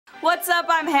What's up,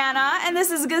 I'm Hannah, and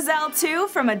this is Gazelle 2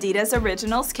 from Adidas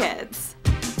Originals Kids.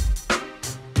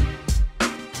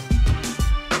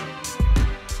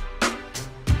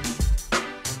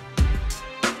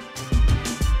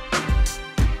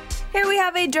 Here we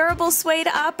have a durable suede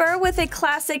upper with a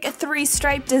classic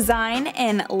 3-stripe design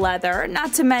in leather,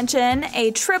 not to mention a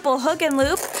triple hook and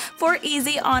loop for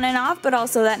easy on and off, but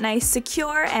also that nice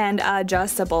secure and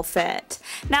adjustable fit.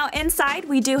 Now inside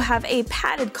we do have a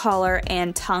padded collar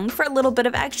and tongue for a little bit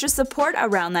of extra support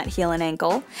around that heel and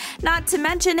ankle, not to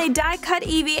mention a die-cut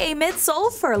EVA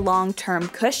midsole for long-term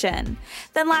cushion.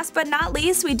 Then last but not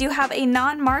least, we do have a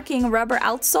non-marking rubber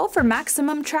outsole for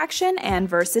maximum traction and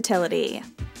versatility.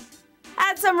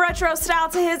 Add some retro style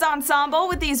to his ensemble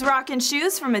with these rockin'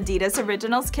 shoes from Adidas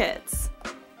Originals Kids.